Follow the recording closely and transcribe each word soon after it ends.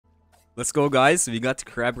Let's go, guys. We got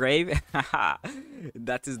Crab Rave.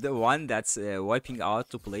 That is the one that's wiping out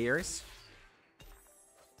two players.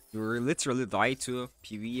 You literally die to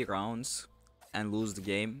PvE rounds and lose the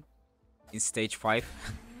game in stage 5.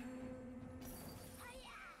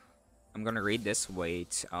 I'm gonna read this.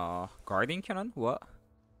 Wait, Guardian Cannon? What?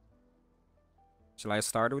 Shall I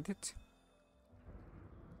start with it?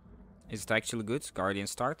 Is it actually good? Guardian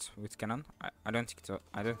start with Cannon? I don't think so.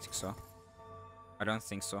 I don't think so. I don't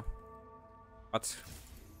think so. But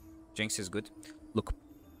Jinx is good. Look,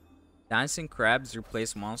 dancing crabs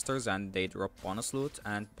replace monsters and they drop bonus loot,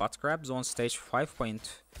 and butt crabs on stage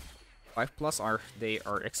 5.5 plus are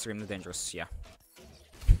extremely dangerous. Yeah.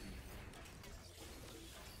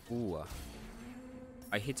 Ooh.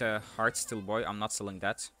 I hit a Heartsteel boy. I'm not selling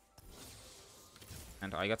that.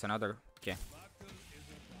 And I got another. Okay.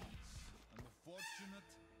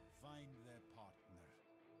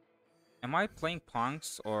 Am I playing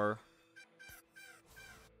punks or...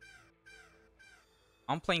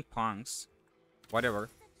 I'm playing punks. Whatever.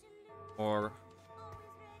 Or...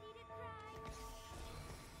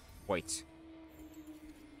 Wait.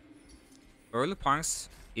 Early punks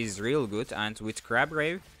is real good, and with Crab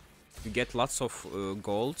Rave you get lots of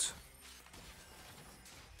gold.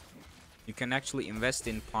 You can actually invest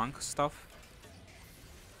in punk stuff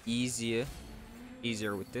easier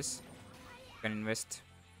with this. You can invest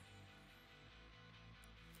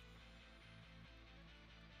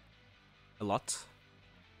a lot.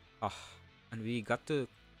 And we got the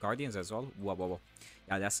Guardians as well. Whoa.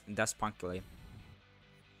 Yeah, that's punk game.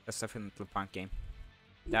 That's definitely punk game.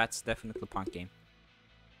 That's definitely punk game.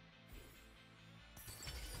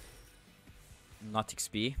 Not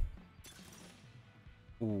XP.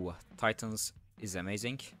 Ooh, Titans is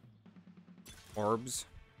amazing. Orbs,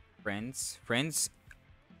 friends.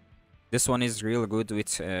 This one is real good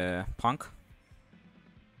with punk.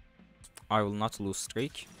 I will not lose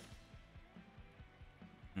streak.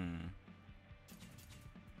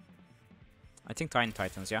 I think Tiny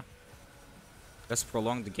Titans, yeah. Let's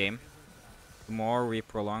prolong the game. The more we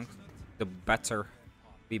prolong, the better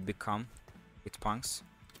we become with punks.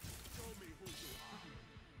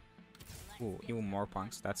 Ooh, even more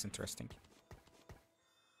punks. That's interesting.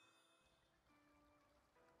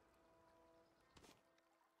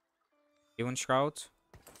 Even Shroud,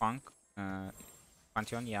 punk,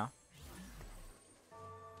 Pantheon, yeah.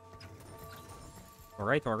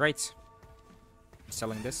 Alright. I'm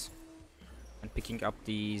selling this and picking up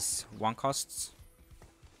these 1 costs.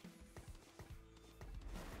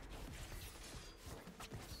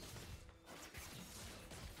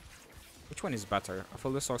 Which one is better?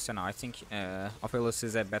 Aphelios or Senna? I think Aphelios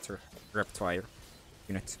is a better rapid fire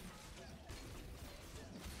unit.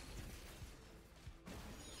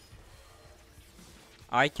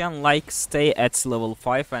 I can like stay at level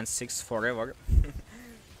 5 and 6 forever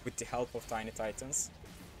with the help of Tiny Titans.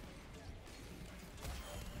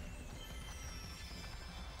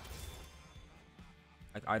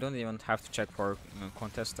 Like, I don't even have to check for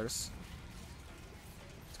contesters.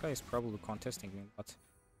 This guy is probably contesting me, but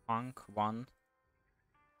punk 1,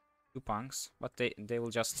 2 punks, but they will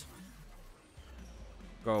just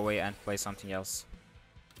go away and play something else.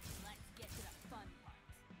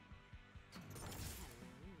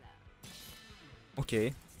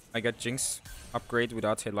 Okay, I got Jinx upgrade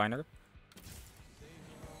without headliner.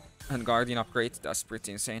 And Guardian upgrade, that's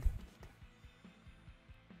pretty insane.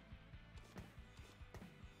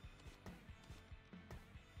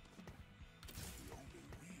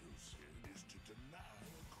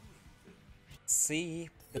 See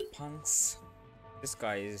the punks. This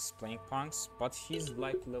guy is playing punks, but he's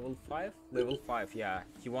like level 5. Level 5, yeah.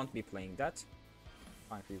 He won't be playing that.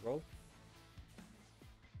 Fine reroll.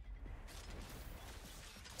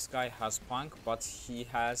 This guy has punk, but he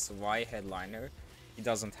has Y headliner. He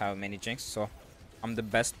doesn't have many Jinx, so I'm the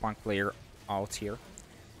best punk player out here.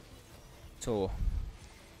 So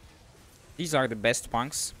these are the best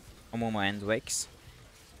punks, Omoma and Wakes.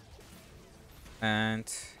 And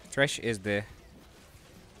Thresh is the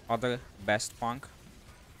other best punk.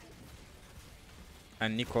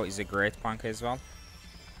 And Nico is a great punk as well.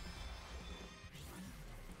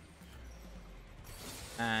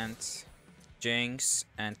 And Jinx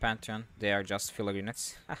and Pantheon, they are just filler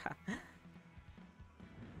units.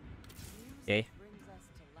 Okay.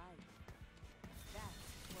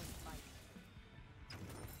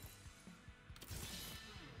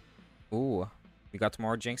 Ooh, we got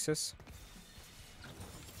more Jinxes.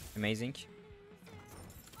 Amazing.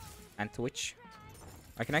 And Twitch.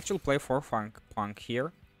 I can actually play 4 punk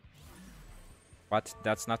here. But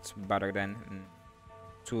that's not better than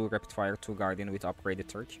 2 rapid fire, 2 guardian with upgraded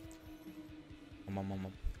turret. Come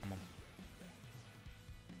on.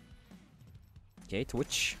 Okay,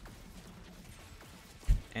 Twitch.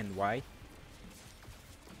 And why?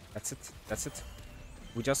 That's it. That's it.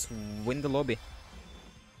 We just win the lobby.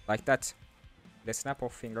 Like that. The snap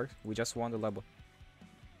of fingers. We just won the lobby.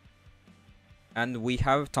 And we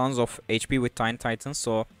have tons of HP with Tiny Titans,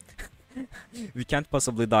 so we can't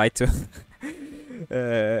possibly die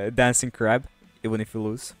to Dancing Crab, even if we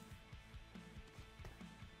lose.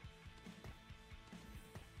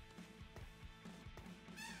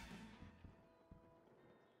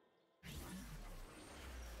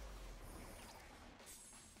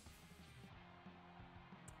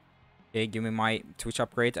 Okay, give me my Twitch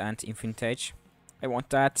upgrade and Infinite Edge. I want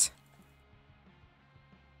that.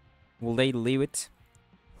 Will they leave it?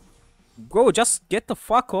 Bro, just get the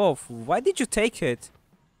fuck off. Why did you take it?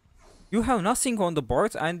 You have nothing on the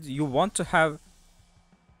board and you want to have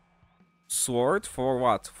sword for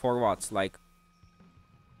what? For what? Like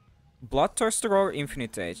Bloodthirster or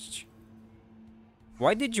Infinite Edge?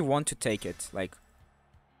 Why did you want to take it? Like,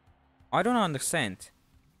 I don't understand.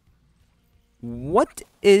 What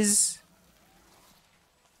is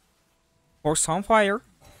for Sunfire?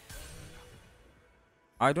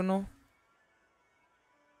 I don't know.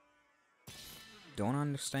 Don't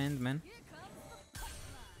understand, man.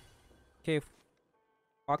 Okay,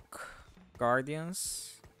 fuck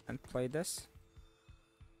Guardians and play this.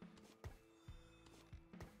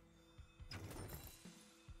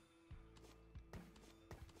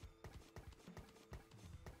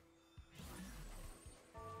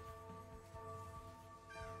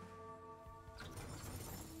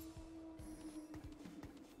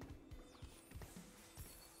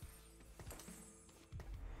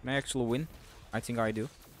 Can I actually win? I think I do.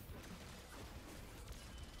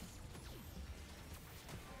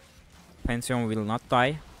 Pantheon will not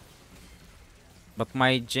die. But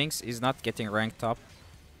my Jinx is not getting ranked up.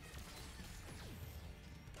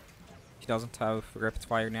 He doesn't have rapid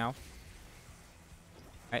fire now.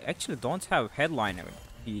 I actually don't have headliner.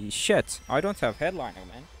 Shit, I don't have headliner,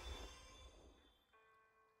 man.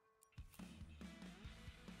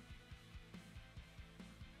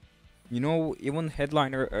 You know, even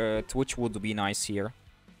headliner Twitch would be nice here.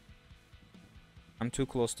 I'm too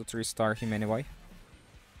close to 3-star him anyway.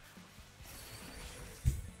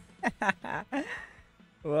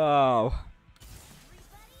 Wow.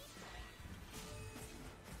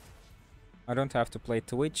 I don't have to play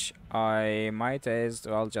Twitch. I might as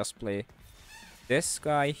well just play this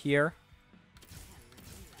guy here.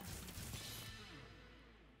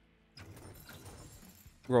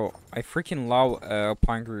 Bro, I freaking love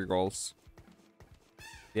punk rerolls.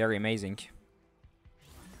 They are amazing.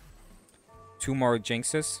 2 more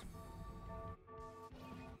Jinxes.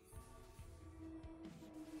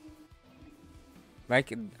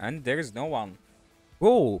 Like, and there's no one.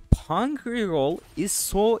 Bro, punk reroll is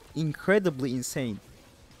so incredibly insane.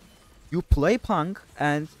 You play punk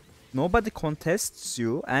and nobody contests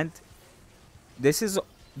you, and this is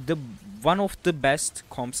the one of the best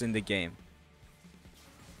comps in the game.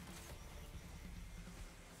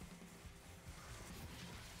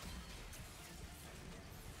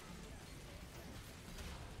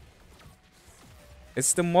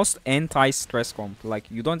 It's the most anti-stress comp. Like,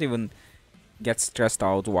 you don't even get stressed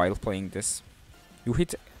out while playing this. You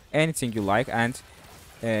hit anything you like, and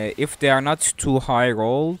if they are not too high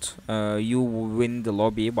rolled, you win the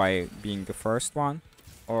lobby by being the first one.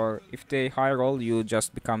 Or if they high roll, you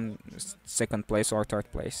just become second place or third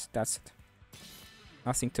place. That's it.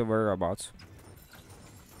 Nothing to worry about.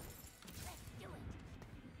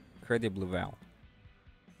 Incredibly well.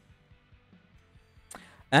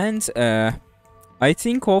 And I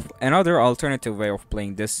think of another alternative way of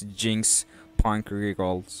playing this Jinx punk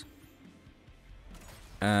rerolls.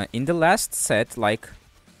 In the last set, like,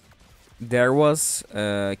 there was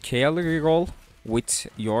a Kayle reroll with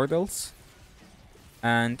Yordles,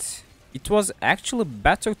 and it was actually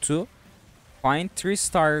better to find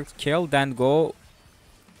 3-star Kayle than go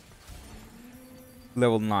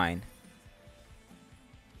level 9.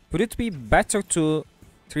 Would it be better to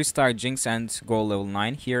 3-star Jinx and go level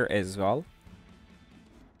 9 here as well?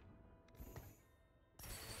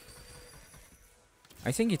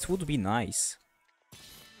 I think it would be nice.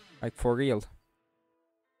 Like, for real.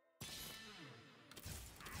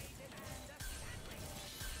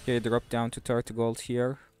 Okay, drop down to 30 gold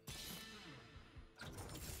here.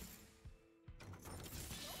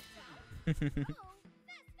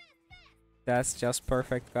 That's just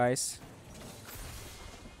perfect, guys.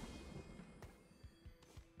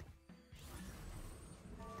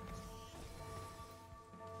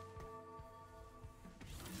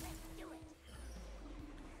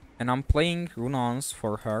 And I'm playing Runons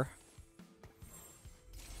for her.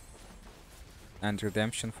 And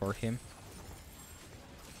redemption for him.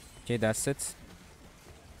 Okay, that's it.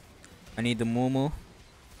 I need the Mumu.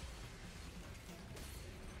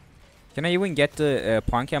 Can I even get the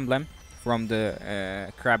Punk emblem from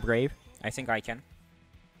the Crab Grave? I think I can.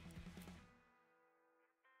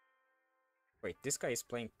 Wait, this guy is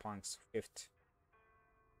playing Punk's 5th.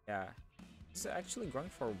 Yeah. He's actually going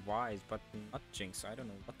for Wise, but not Jinx. I don't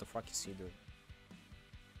know. What the fuck is he doing?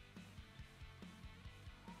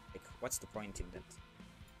 Like, what's the point in that?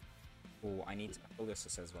 Oh, I need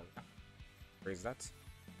Pegasus as well. Yeah. Where is that?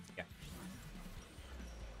 Yeah.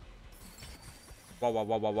 Wow, wow,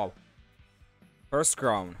 wow, wow, wow. First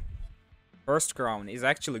crown. First crown is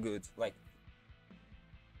actually good. Like,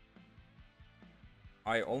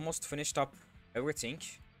 I almost finished up everything,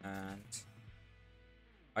 and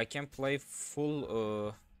I can play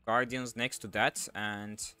full Guardians next to that,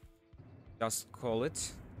 and just call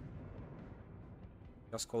it.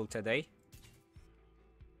 Just call it a day.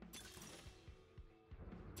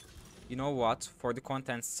 You know what? For the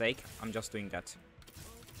content's sake, I'm just doing that.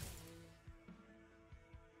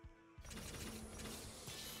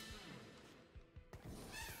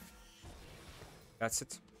 That's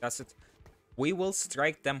it. That's it. We will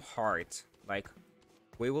strike them hard. Like,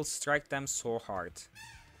 we will strike them so hard.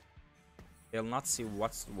 They'll not see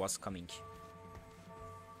what was coming.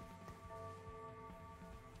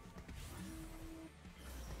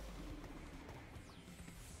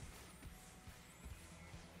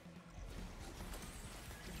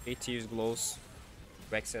 AT's glows.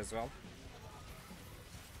 Vex as well.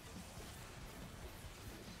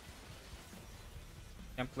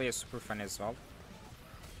 Can play a super fan as well.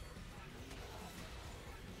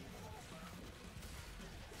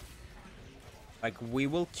 Like, we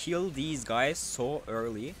will kill these guys so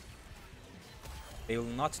early. They will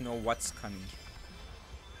not know what's coming.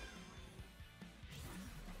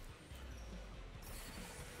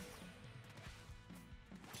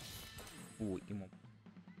 Ooh, emo.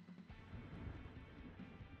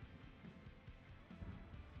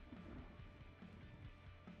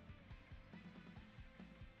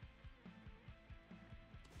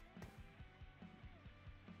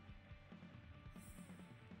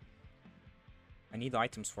 I need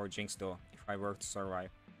items for Jinx though, if I were to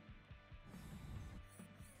survive.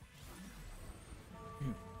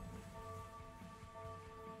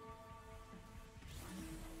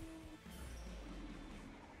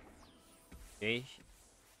 Okay,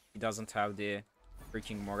 he doesn't have the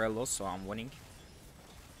freaking Morelos, so I'm winning.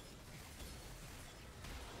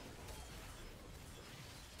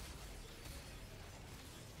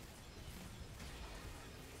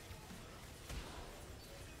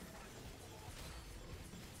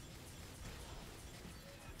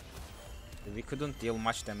 We couldn't deal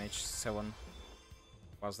much damage. 7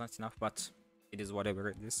 was not enough, but it is whatever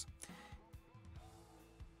it is.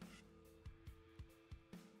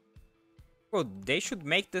 Bro, they should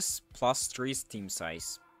make this +3 team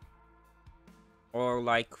size. Or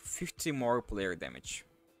like 50 more player damage.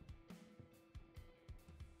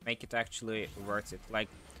 Make it actually worth it. Like,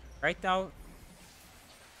 right now,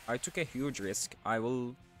 I took a huge risk. I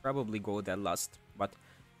will probably go that last, but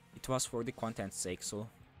it was for the content's sake, so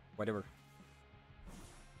whatever.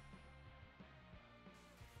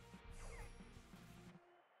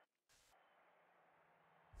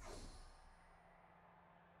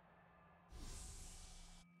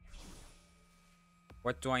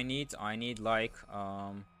 What do I need? I need like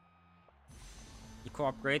eco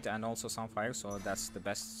upgrade and also some fire, so that's the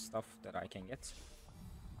best stuff that I can get.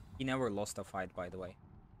 He never lost a fight, by the way.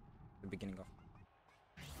 The beginning of.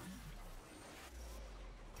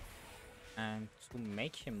 And to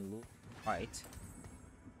make him lose the fight,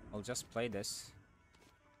 I'll just play this.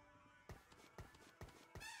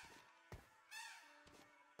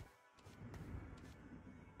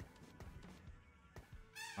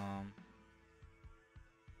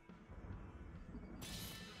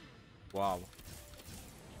 Wow.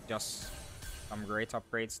 Just some great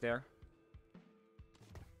upgrades there.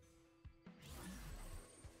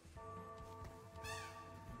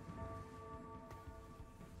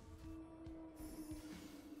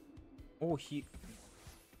 Oh,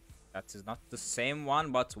 that is not the same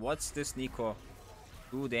one, but what's this, Nico?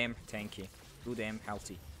 Too damn tanky. Too damn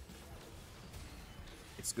healthy.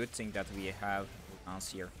 It's a good thing that we have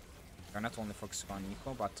Lance here. We're not only focusing on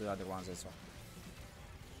Nico, but the other ones as well.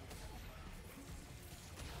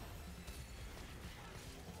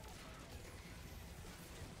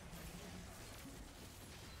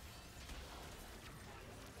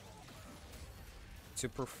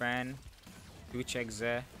 Super fan, Twitch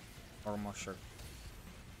Exe, or Mosher.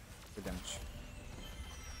 Good damage.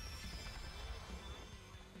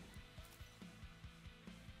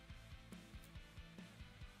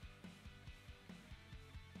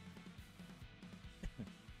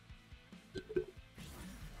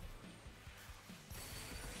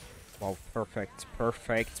 Wow, perfect,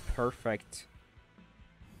 perfect, perfect.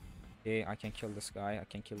 Okay, I can kill this guy. I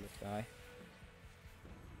can kill this guy.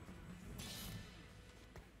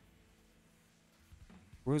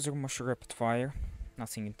 Bruiser, Musher, Rapid Fire.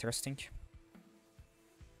 Nothing interesting.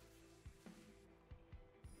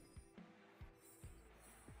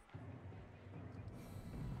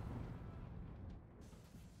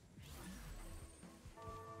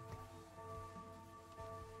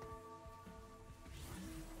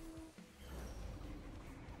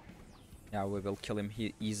 Yeah, we will kill him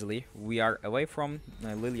easily. We are away from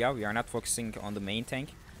Lilia. We are not focusing on the main tank,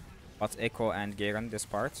 but Echo and Garen this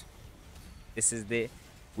part. This is the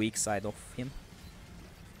weak side of him.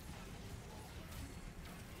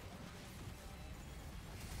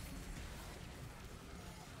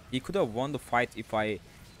 He could have won the fight if I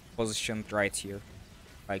positioned right here.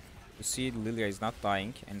 Like, you see Lilia is not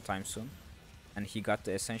dying anytime soon. And he got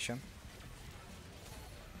the Ascension.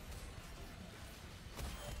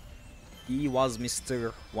 He was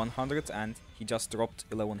Mr. 100 and he just dropped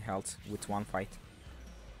 11 health with one fight.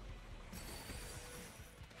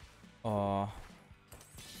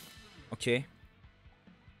 Okay.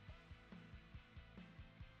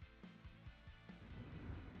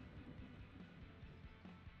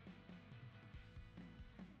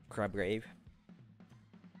 Crab Grave.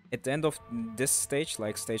 At the end of this stage,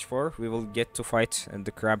 like stage 4, we will get to fight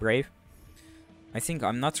the Crab Grave. I think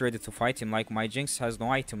I'm not ready to fight him, like my Jinx has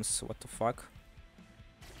no items, what the fuck.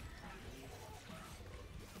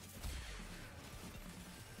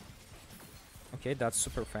 Okay, that's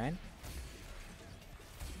super fine.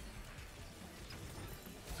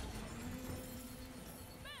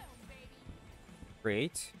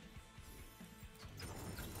 Great.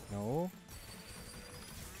 No.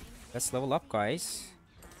 Let's level up, guys.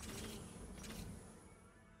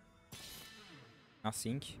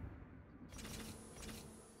 Nothing.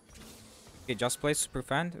 Okay, just play super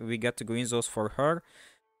fan. We get the Greenzones for her.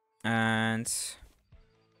 And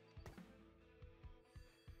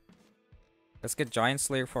let's get Giant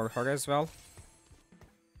Slayer for her as well.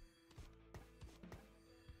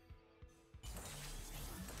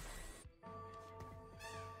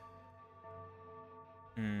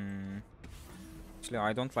 Actually,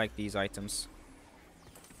 I don't like these items.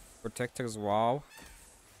 Protectors, wow.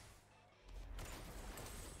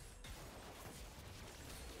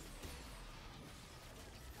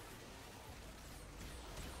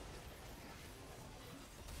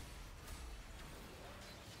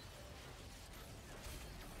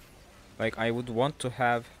 Like, I would want to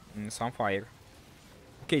have some fire.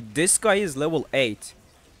 Okay, this guy is level 8.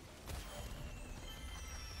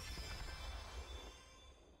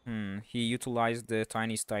 He utilized the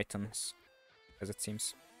tiniest titans, as it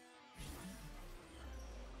seems.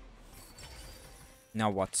 Now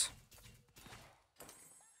what?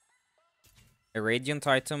 A radiant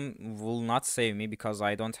item will not save me because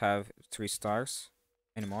I don't have 3 stars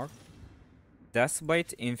anymore.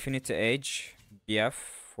 Deathbite, Infinity Age, BF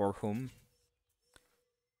for whom?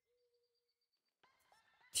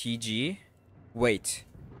 TG? Wait.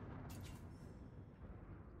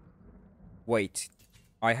 Wait.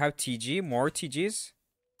 I have TG, more TGs?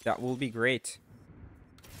 That will be great.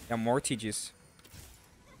 Yeah, more TGs.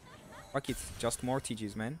 Fuck it, just more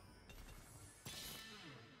TGs, man.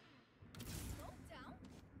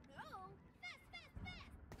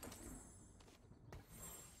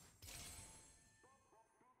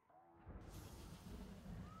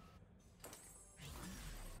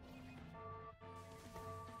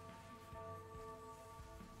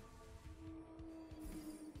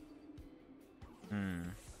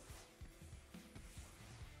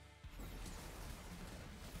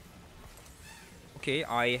 Okay,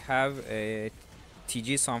 I have a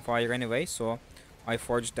TG Sunfire anyway, so I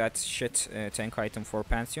forged that shit tank item for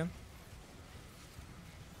Pantheon.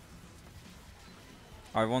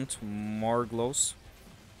 I want more glows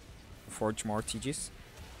to forge more TGs.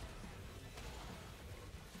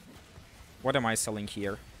 What am I selling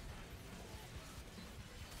here?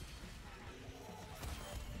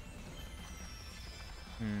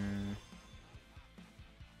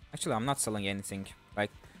 Actually, I'm not selling anything.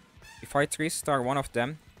 Like, if I 3-star one of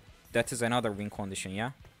them, that is another win condition,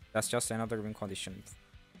 yeah? That's just another win condition.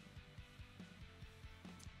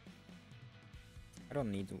 I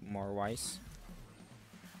don't need more Wise.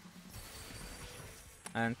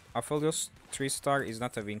 And Aphelios 3-star is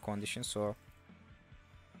not a win condition, so...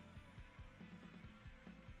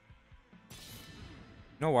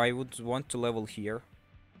 No, I would want to level here.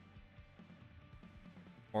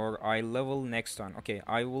 Or I level next turn. Okay,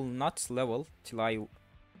 I will not level till I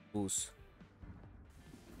lose.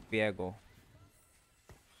 Viego.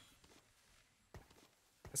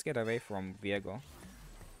 Let's get away from Viego.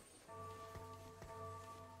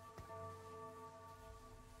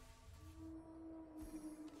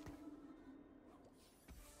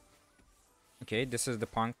 Okay, this is the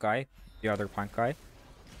punk guy. The other punk guy.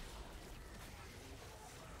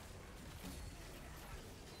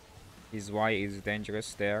 His Y is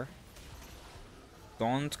dangerous there.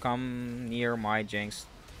 Don't come near my Jinx.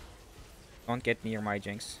 Don't get near my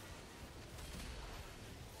Jinx.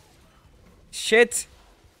 Shit!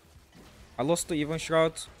 I lost the even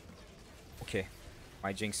shroud. Okay,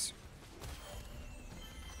 my Jinx.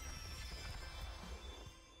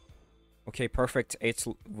 Okay, perfect 8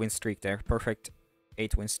 win streak there. Perfect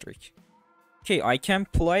 8 win streak. Okay, I can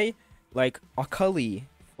play like Akali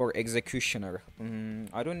for Executioner.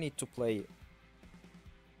 I don't need to play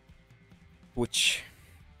Witch.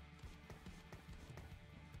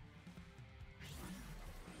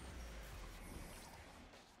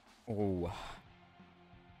 Oh.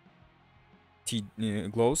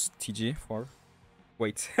 Glows TG for.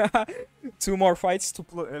 Wait. 2 more fights to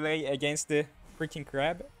play against the freaking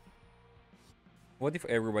crab. What if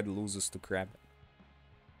everybody loses to crab?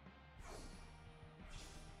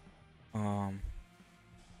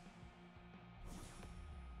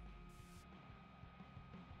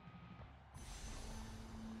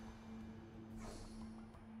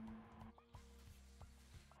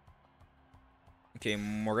 Okay,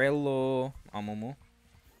 Morello Amumu.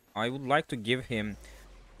 I would like to give him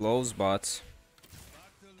gloves, but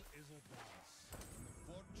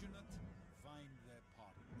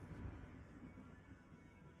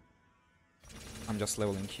I'm just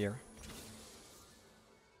leveling here.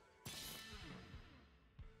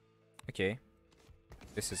 Okay,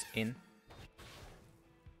 this is in.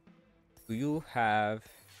 Do you have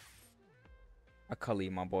Akali,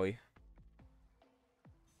 my boy?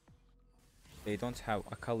 They don't have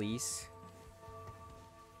Akalis.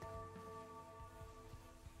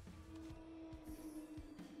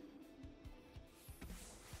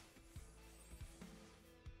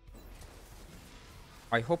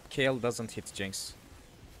 I hope Kale doesn't hit Jinx.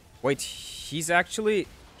 Wait, he's actually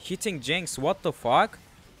hitting Jinx. What the fuck?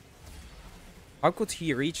 How could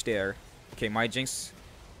he reach there? Okay, my Jinx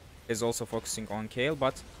is also focusing on Kale,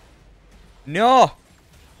 but... No!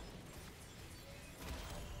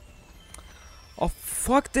 Oh,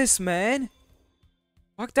 fuck this, man!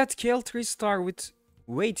 Fuck that Kale 3-star with...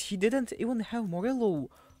 Wait, he didn't even have Morello.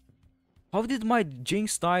 How did my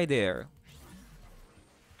Jinx die there?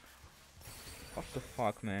 What the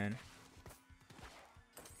fuck, man?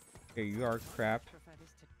 Okay, you are crap.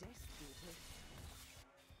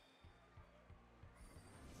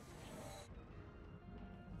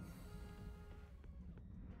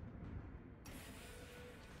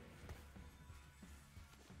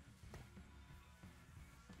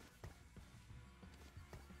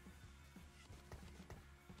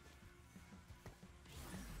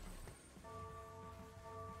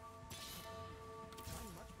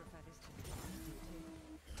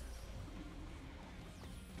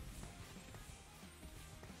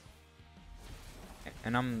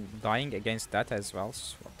 And I'm dying against that as well.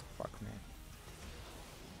 So what the fuck, man?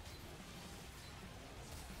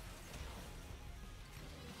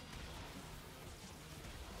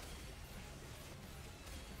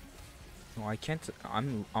 No, I can't.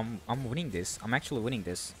 I'm winning this. I'm actually winning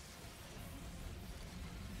this.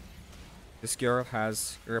 This girl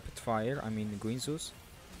has rapid fire. I mean Guinzus.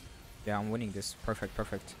 Yeah, I'm winning this. Perfect,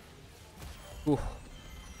 perfect. Ooh.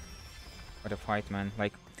 What a fight, man.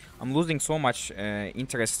 Like, I'm losing so much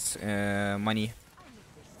interest money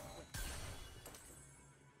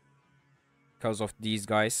because of these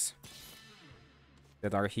guys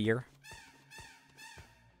that are here.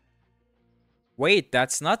 Wait,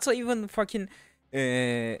 that's not even fucking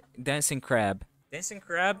Dancing Crab. Dancing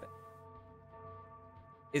Crab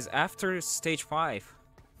is after stage 5.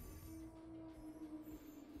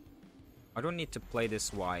 I don't need to play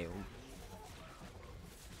this wild.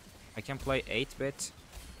 I can play 8-bit.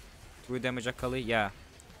 True Damage Akali, yeah.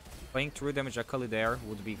 Playing True Damage Akali there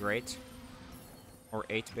would be great. Or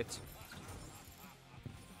 8-bit.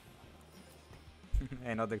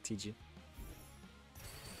 Another TG.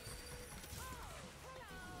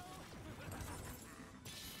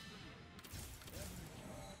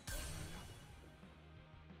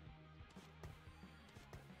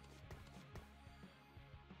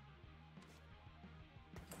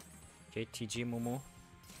 Okay, TG Mumu.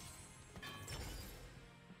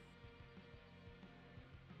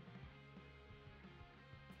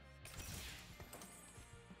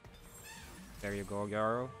 There you go,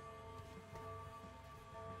 Garo.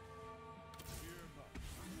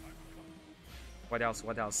 What else?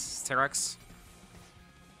 What else? Sterak's.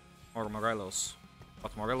 Or Morelos.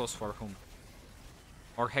 But Morelos for whom?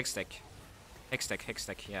 Or Hextech.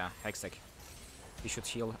 Hextech, yeah, Hextech. He should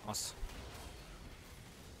heal us.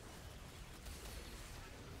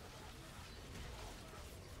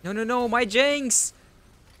 No, my Jinx!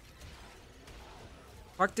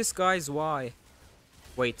 Fuck this guy's why?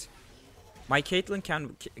 Wait. My Caitlyn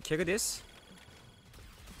can carry this?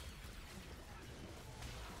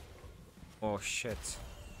 Oh shit.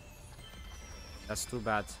 That's too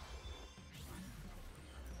bad.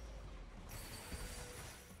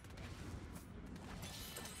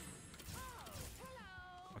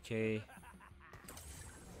 Okay.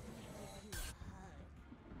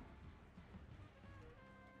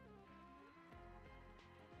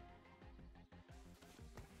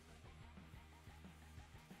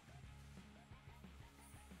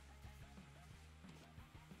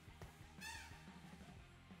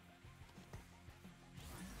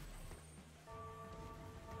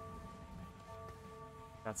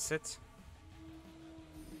 That's it.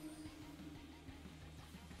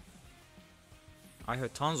 I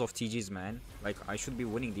heard tons of TGs, man. Like, I should be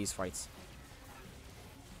winning these fights.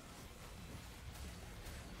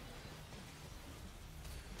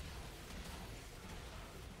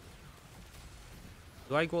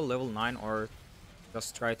 Do I go level 9 or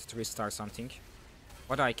just try to 3-star something?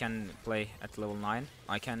 What I can play at level 9?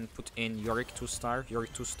 I can put in Yorick 2-star.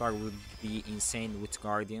 Yorick 2-star would be insane with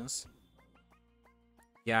Guardians.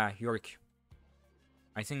 Yeah, Yorick.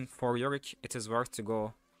 I think for Yorick it is worth to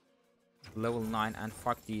go level 9 and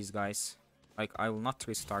fuck these guys. Like, I will not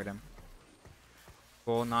 3-star them.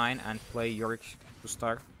 Go 9 and play Yorick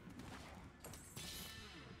 2-star.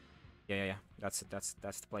 Yeah. That's it. That's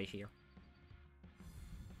the play here.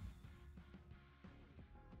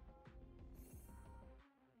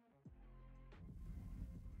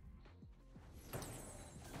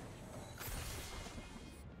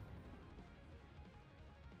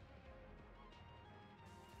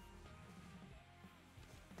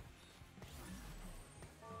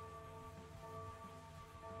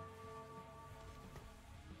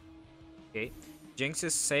 Okay, Jinx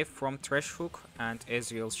is safe from Thresh Hook and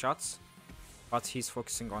Ezreal shots, but he's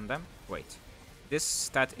focusing on them. Wait, this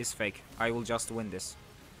stat is fake. I will just win this.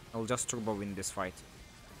 I will just turbo win this fight.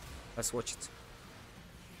 Let's watch it.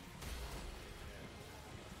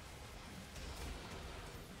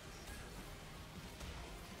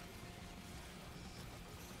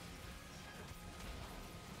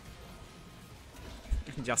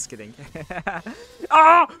 Just kidding.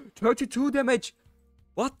 Ah! 32 damage!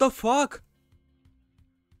 What the fuck?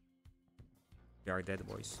 We are dead,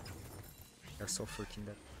 boys. We are so freaking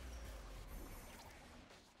dead.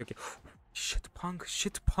 Okay. Shit punk,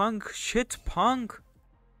 shit punk, shit punk!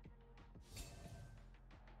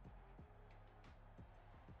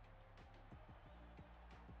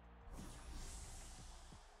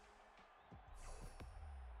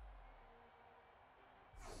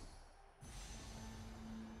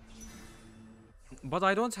 But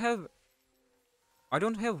I don't have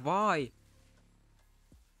why.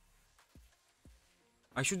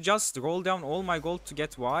 I should just roll down all my gold to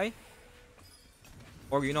get Y.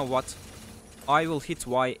 Or you know what? I will hit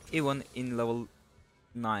Y even in level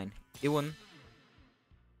 9.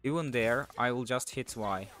 Even there, I will just hit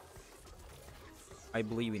Y. I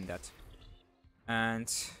believe in that.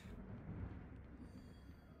 And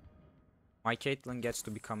my Caitlyn gets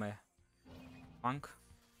to become a punk.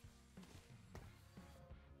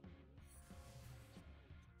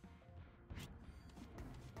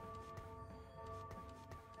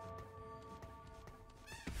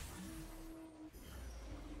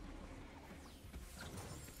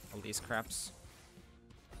 All these craps.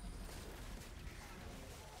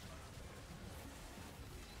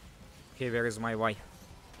 Okay, where is my Y?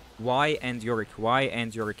 Y and Yorick. Y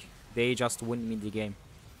and Yorick. They just win me the game.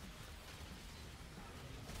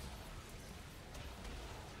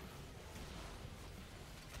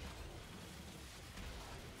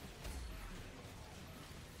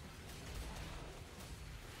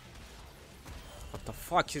 What the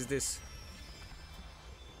fuck is this?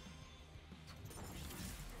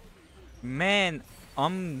 Man,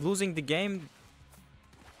 I'm losing the game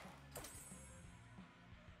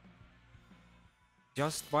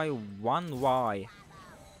just by one Y.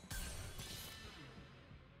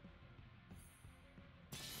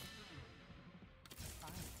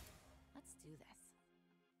 Let's do this.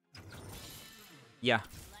 Yeah.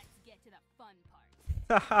 Let's get to the fun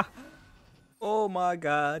part. Oh my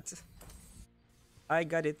god. I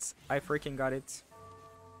got it. I freaking got it.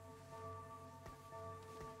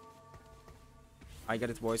 I got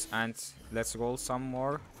it, boys, and let's roll some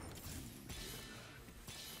more.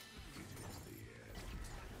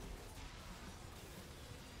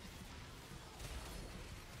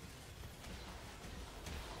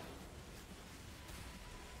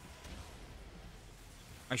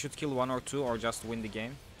 I should kill 1 or 2 or just win the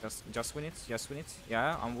game. Just win it. Just win it.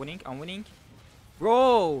 Yeah, I'm winning. I'm winning.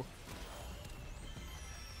 Bro!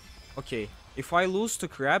 Okay, if I lose to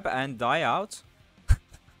Crab and die out...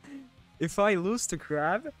 if I lose to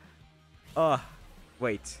Crab...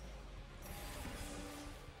 wait.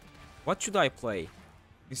 What should I play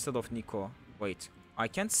instead of Nico? Wait, I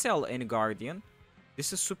can't sell any Guardian.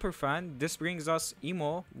 This is super fan. This brings us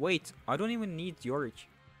Emo. Wait, I don't even need Yorick.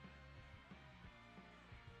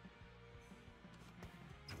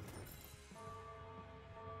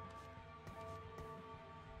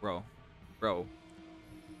 Bro,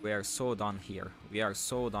 we are so done here. We are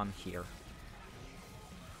so done here.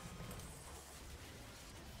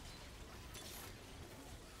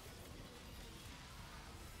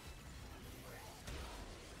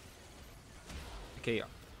 Okay,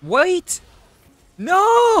 wait!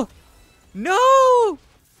 No! No!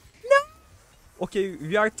 No! Okay,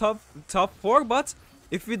 we are top 4, but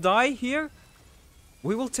if we die here,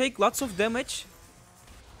 we will take lots of damage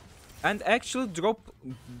and actually drop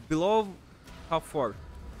below top 4.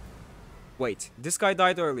 Wait, this guy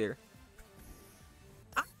died earlier.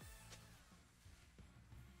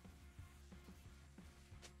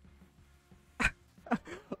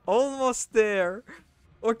 Almost there.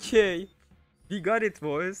 Okay. We got it,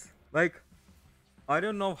 boys. Like, I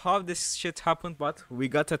don't know how this shit happened, but we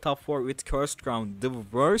got a top 4 with Cursed Crown. The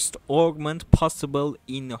worst augment possible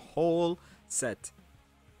in the whole set.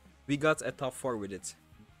 We got a top 4 with it.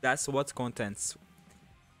 That's what contents.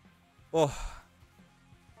 Oh,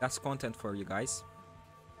 that's content for you guys.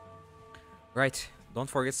 Right, don't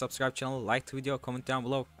forget to subscribe channel, like the video, comment down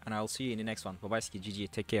below, and I'll see you in the next one. Bye bye, GG,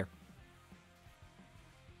 take care.